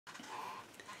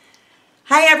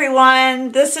Hi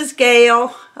everyone, this is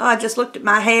Gayle. I just looked at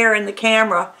my hair in the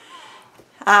camera.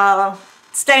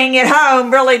 Staying at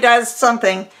home really does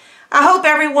something. I hope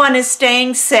everyone is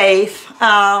staying safe.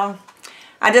 I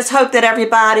just hope that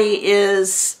everybody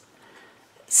is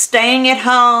staying at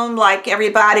home like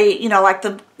everybody, you know, like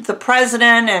the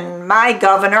president and my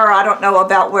governor. I don't know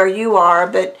about where you are,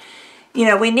 but, you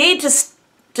know, we need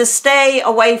to stay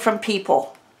away from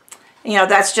people. You know,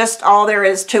 that's just all there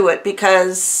is to it,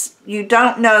 because you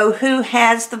don't know who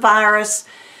has the virus.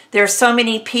 There's so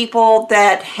many people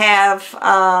that have,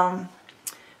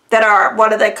 that are,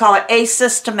 what do they call it,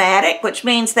 asymptomatic, which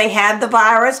means they have the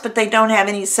virus, but they don't have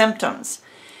any symptoms.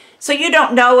 So you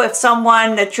don't know if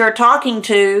someone that you're talking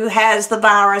to has the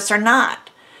virus or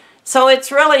not. So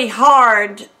it's really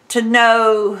hard to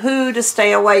know who to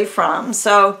stay away from.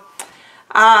 So,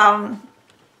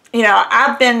 you know,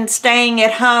 I've been staying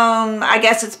at home, I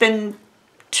guess it's been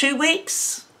 2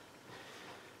 weeks,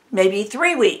 maybe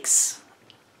 3 weeks.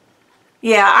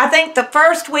 Yeah, I think the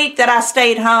first week that I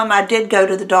stayed home, I did go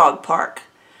to the dog park,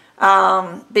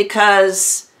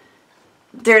 because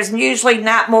there's usually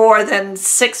not more than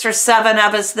 6 or 7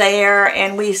 of us there,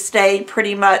 and we stay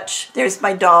pretty much, there's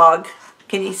my dog.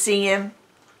 Can you see him?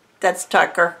 That's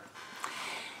Tucker.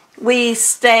 We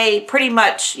stay pretty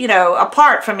much, you know,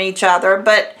 apart from each other,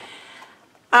 but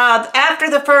after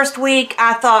the first week,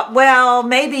 I thought, well,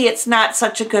 maybe it's not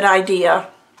such a good idea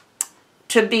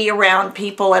to be around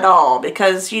people at all,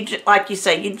 because, you, like you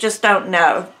say, you just don't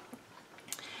know.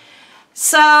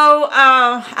 So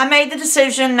I made the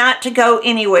decision not to go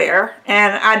anywhere,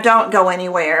 and I don't go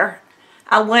anywhere.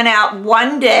 I went out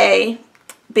one day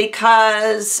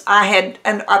because I had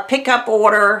a pickup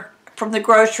order from the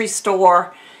grocery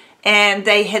store, and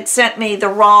they had sent me the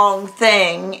wrong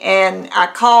thing, and I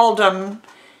called them.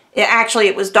 Actually,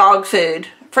 it was dog food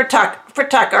for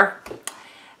Tucker.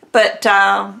 But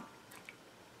I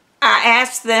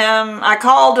asked them, I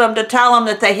called them to tell them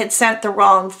that they had sent the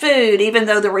wrong food, even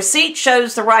though the receipt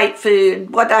shows the right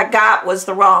food. What I got was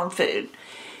the wrong food.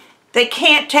 They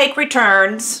can't take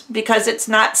returns because it's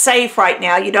not safe right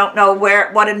now. You don't know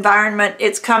what environment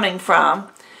it's coming from.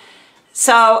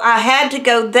 So I had to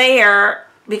go there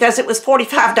because it was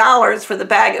 $45 for the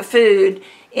bag of food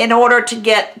in order to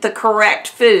get the correct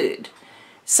food.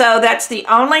 So that's the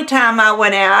only time I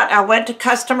went out. I went to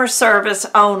customer service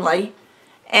only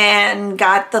and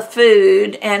got the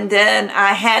food, and then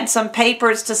I had some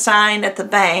papers to sign at the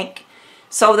bank.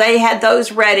 So they had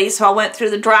those ready, so I went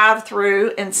through the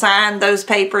drive-thru and signed those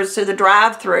papers through the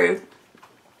drive-thru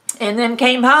and then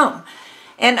came home.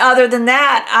 And other than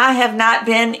that, I have not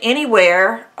been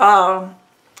anywhere.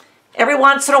 Every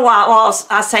once in a while, well,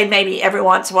 I say maybe every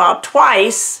once in a while,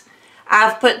 twice,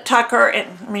 I've put Tucker in.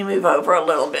 Let me move over a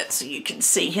little bit so you can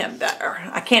see him better.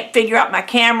 I can't figure out, my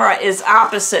camera is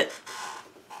opposite.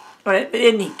 But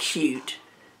isn't he cute?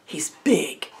 He's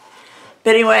big.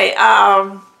 But anyway,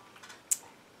 I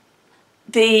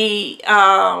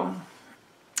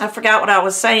forgot what I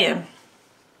was saying.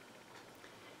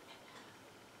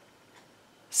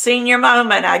 Senior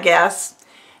moment, I guess.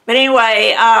 But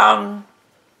anyway,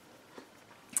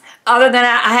 other than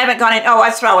I haven't gone in, oh,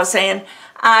 that's what I was saying.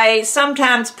 I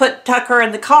sometimes put Tucker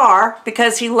in the car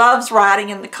because he loves riding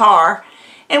in the car,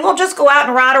 and we'll just go out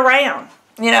and ride around.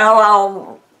 You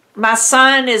know, my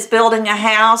son is building a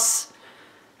house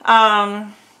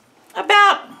about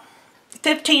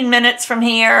 15 minutes from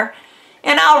here,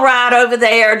 and I'll ride over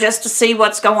there just to see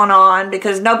what's going on,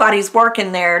 because nobody's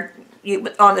working there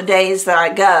on the days that I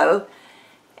go.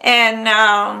 And,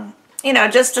 you know,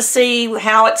 just to see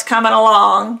how it's coming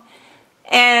along.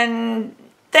 And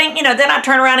then, you know, then I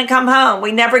turn around and come home.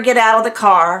 We never get out of the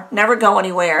car, never go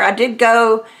anywhere. I did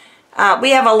go,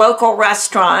 we have a local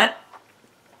restaurant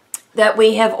that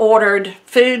we have ordered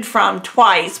food from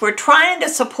twice. We're trying to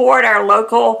support our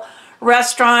local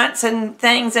restaurants and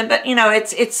things, but, you know,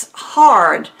 it's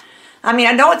hard. I mean,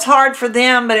 I know it's hard for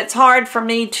them, but it's hard for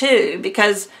me too,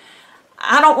 because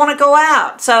I don't want to go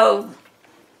out. So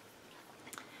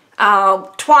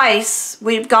twice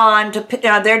we've gone to,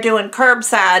 they're doing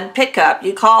curbside pickup.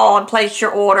 You call and place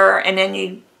your order, and then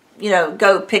you know,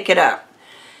 go pick it up.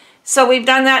 So we've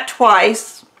done that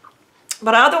twice,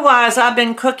 but otherwise I've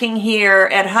been cooking here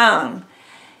at home.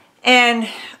 And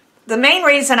the main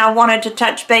reason I wanted to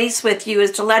touch base with you is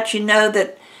to let you know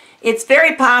that it's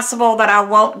very possible that I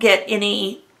won't get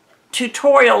any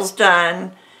tutorials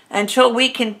done until we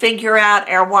can figure out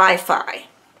our Wi-Fi.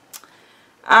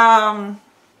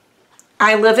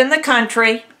 I live in the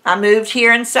country. I moved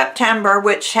here in September,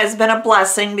 which has been a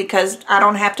blessing because I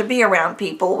don't have to be around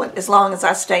people as long as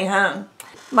I stay home.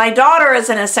 My daughter is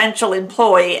an essential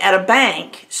employee at a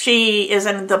bank. She is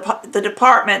in the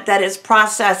department that is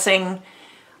processing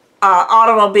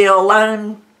automobile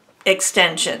loan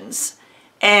extensions.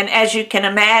 And as you can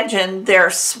imagine,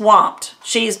 they're swamped.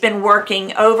 She's been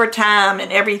working overtime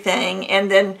and everything.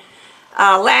 And then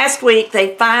last week,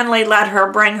 they finally let her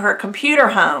bring her computer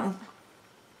home.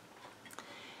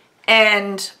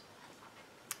 And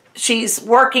she's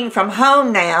working from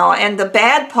home now. And the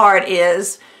bad part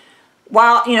is,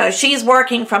 while, you know, she's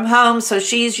working from home, so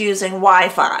she's using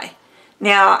Wi-Fi.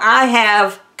 Now, I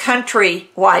have country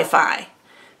Wi-Fi,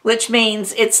 which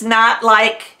means it's not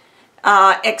like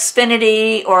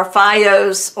Xfinity or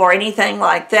Fios or anything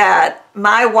like that.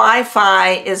 My Wi-Fi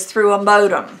is through a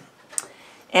modem,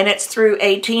 and it's through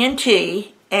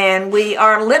AT&T, and we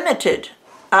are limited.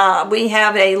 We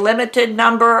have a limited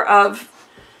number of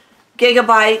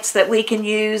gigabytes that we can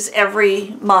use every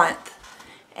month.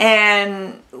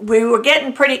 And we were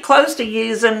getting pretty close to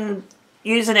using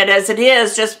it as it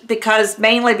is, just because,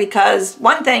 mainly because,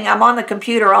 one thing, I'm on the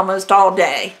computer almost all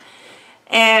day.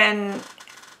 And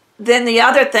then the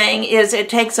other thing is it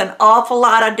takes an awful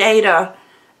lot of data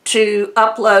to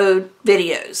upload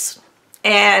videos.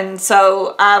 And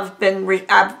so I've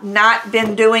not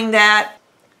been doing that.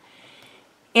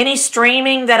 Any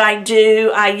streaming that I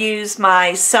do, I use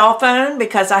my cell phone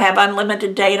because I have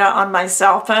unlimited data on my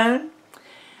cell phone.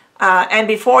 And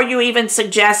before you even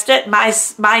suggest it, my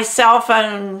cell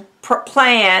phone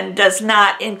plan does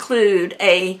not include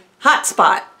a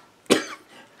hotspot.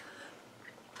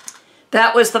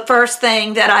 That was the first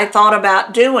thing that I thought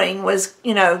about doing, was,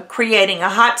 you know, creating a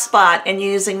hotspot and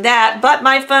using that, but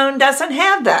my phone doesn't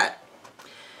have that.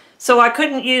 So I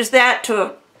couldn't use that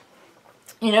to,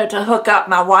 you know, to hook up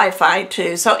my Wi-Fi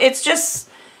to. So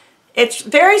it's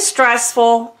very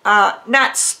stressful,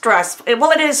 not stressful,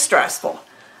 well, it is stressful.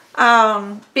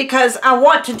 Because I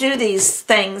want to do these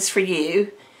things for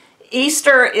you.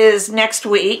 Easter is next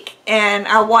week, and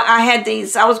I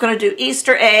was going to do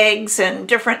Easter eggs and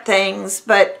different things,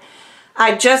 but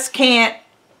I just can't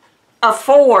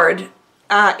afford,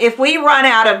 if we run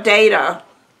out of data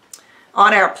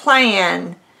on our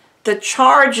plan, the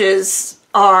charges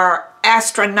are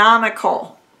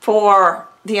astronomical for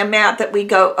the amount that we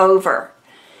go over.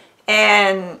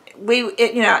 And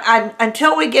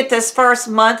until we get this first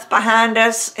month behind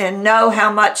us and know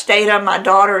how much data my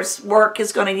daughter's work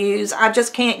is going to use, I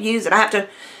just can't use it. I have to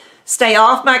stay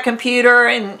off my computer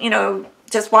and, you know,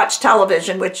 just watch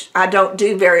television, which I don't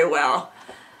do very well.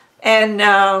 And,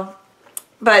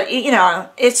 but, you know,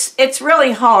 it's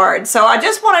really hard. So I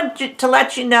just wanted to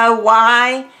let you know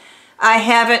why I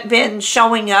haven't been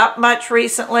showing up much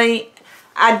recently.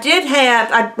 I do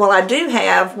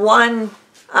have one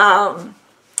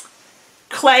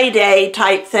clay day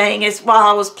type thing. Is while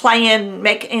I was playing,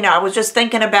 I was just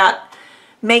thinking about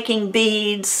making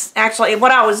beads. Actually,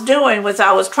 what I was doing was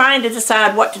I was trying to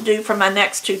decide what to do for my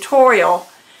next tutorial,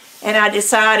 and I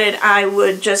decided I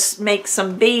would just make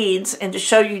some beads and to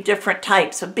show you different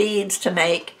types of beads to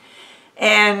make.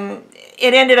 And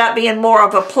it ended up being more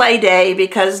of a play day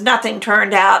because nothing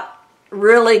turned out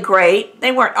really great.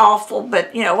 They weren't awful,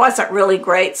 but, you know, it wasn't really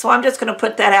great. So I'm just going to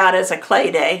put that out as a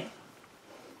clay day.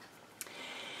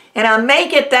 And I may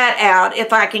get that out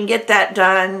if I can get that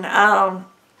done.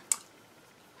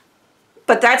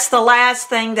 But that's the last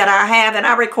thing that I have, and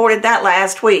I recorded that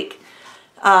last week,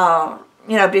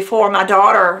 you know, before my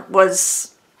daughter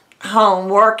was home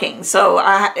working. So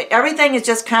everything is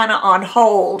just kind of on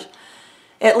hold,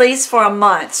 at least for a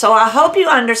month. So I hope you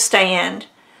understand.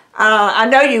 I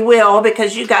know you will,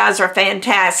 because you guys are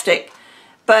fantastic.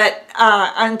 But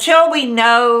until we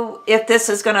know if this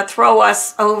is going to throw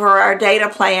us over our data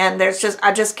plan,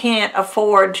 I just can't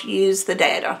afford to use the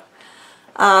data.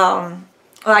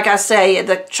 Like I say,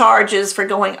 the charges for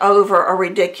going over are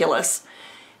ridiculous.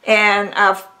 And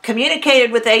I've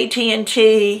communicated with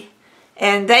AT&T,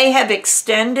 and they have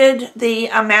extended the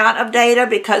amount of data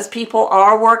because people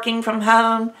are working from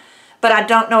home. But I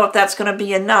don't know if that's going to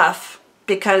be enough,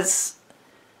 because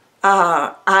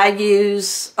I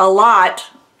use a lot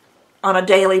on a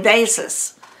daily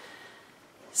basis.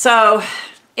 So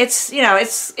it's, you know,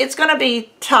 it's going to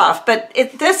be tough, but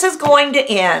this is going to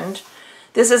end.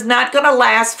 This is not going to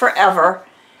last forever.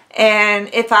 And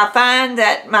if I find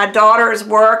that my daughter's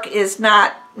work is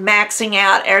not maxing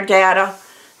out our data,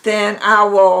 then I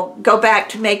will go back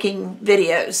to making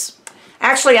videos.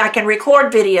 Actually, I can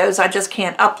record videos, I just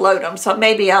can't upload them. So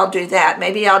maybe I'll do that.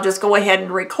 Maybe I'll just go ahead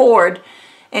and record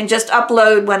and just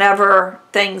upload whenever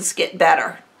things get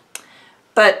better.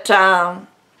 But,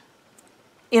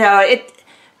 you know,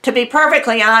 to be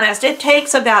perfectly honest, it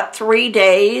takes about 3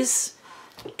 days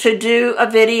to do a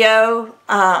video,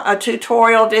 a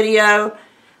tutorial video.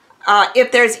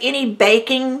 If there's any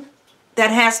baking that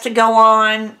has to go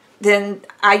on, then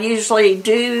I usually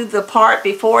do the part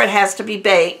before it has to be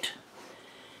baked,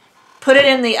 put it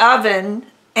in the oven,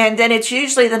 and then it's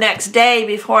usually the next day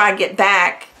before I get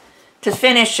back to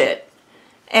finish it.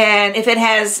 And if it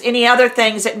has any other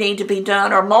things that need to be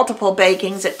done or multiple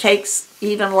bakings, it takes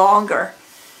even longer.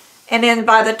 And then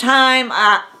by the time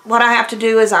what I have to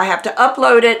do is I have to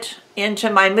upload it into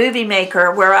my movie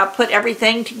maker, where I put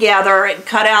everything together and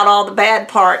cut out all the bad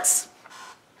parts.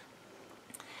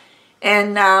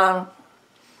 And,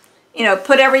 you know,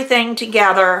 put everything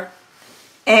together,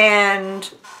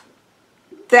 and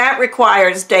that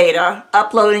requires data,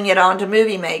 uploading it onto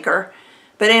Movie Maker.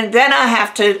 But then I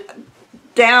have to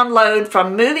download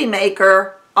from Movie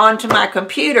Maker onto my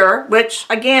computer, which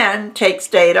again takes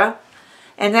data.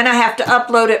 And then I have to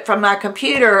upload it from my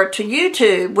computer to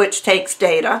YouTube, which takes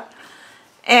data.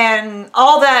 And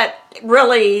all that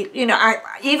really, you know,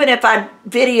 even if I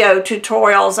video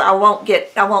tutorials, I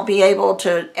won't be able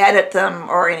to edit them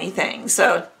or anything.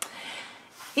 So,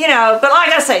 you know, but like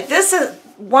I say,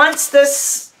 once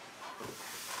this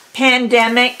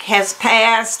pandemic has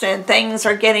passed and things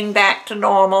are getting back to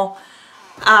normal,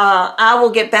 I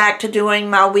will get back to doing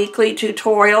my weekly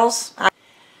tutorials.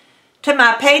 To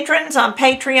my patrons on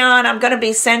Patreon, I'm going to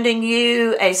be sending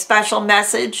you a special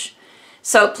message,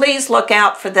 so please look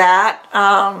out for that.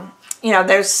 You know,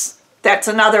 that's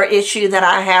another issue that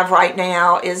I have right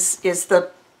now is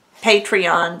the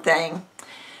Patreon thing.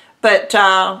 But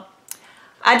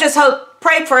I just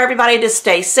pray for everybody to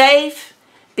stay safe,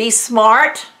 be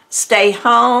smart, stay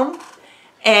home,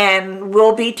 and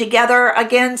we'll be together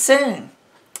again soon.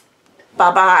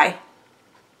 Bye-bye.